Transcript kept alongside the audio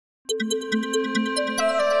The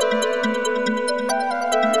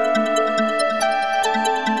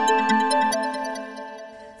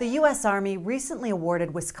U.S. Army recently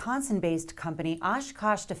awarded Wisconsin-based company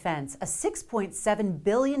Oshkosh Defense a $6.7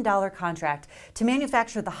 billion contract to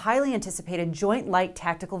manufacture the highly anticipated Joint Light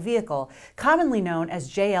Tactical Vehicle, commonly known as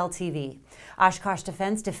JLTV. Oshkosh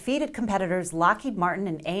Defense defeated competitors Lockheed Martin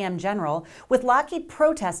and AM General, with Lockheed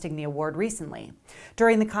protesting the award recently.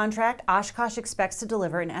 During the contract, Oshkosh expects to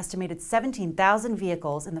deliver an estimated 17,000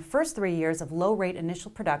 vehicles in the first 3 years of low-rate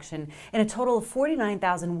initial production, and a total of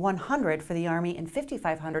 49,100 for the Army and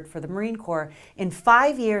 5,500 for the Marine Corps in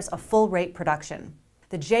 5 years of full-rate production.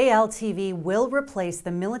 The JLTV will replace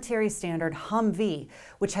the military standard Humvee,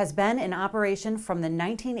 which has been in operation from the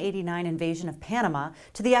 1989 invasion of Panama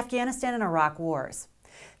to the Afghanistan and Iraq wars.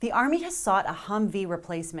 The Army has sought a Humvee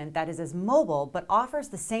replacement that is as mobile but offers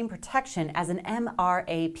the same protection as an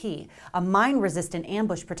MRAP, a mine-resistant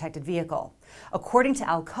ambush-protected vehicle. According to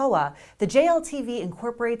Alcoa, the JLTV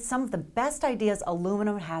incorporates some of the best ideas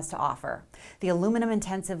aluminum has to offer. The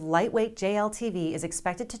aluminum-intensive, lightweight JLTV is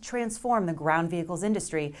expected to transform the ground vehicles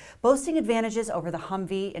industry, boasting advantages over the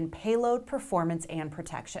Humvee in payload, performance, and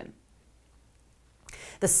protection.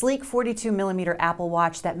 The sleek 42mm Apple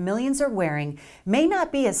Watch that millions are wearing may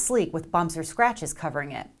not be as sleek with bumps or scratches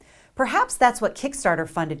covering it. Perhaps that's what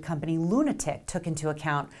Kickstarter-funded company Lunatik took into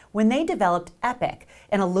account when they developed EPIK,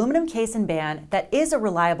 an aluminum case and band that is a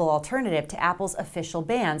reliable alternative to Apple's official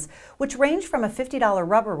bands, which range from a $50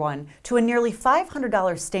 rubber one to a nearly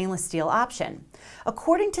 $500 stainless steel option.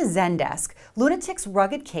 According to Zendesk, Lunatik's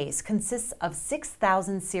rugged case consists of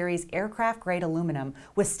 6000 series aircraft-grade aluminum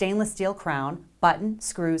with stainless steel crown, button,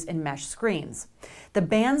 screws, and mesh screens. The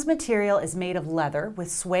band's material is made of leather with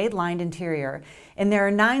suede-lined interior, and there are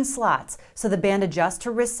 9 slots, so the band adjusts to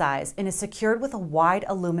wrist size and is secured with a wide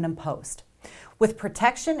aluminum post. With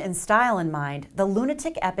protection and style in mind, the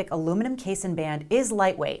Lunatik EPIK aluminum case and band is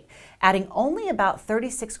lightweight, adding only about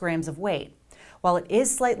 36 grams of weight. While it is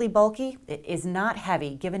slightly bulky, it is not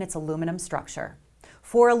heavy given its aluminum structure.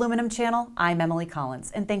 For Aluminum Channel, I'm Emily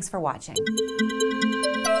Collins, and thanks for watching.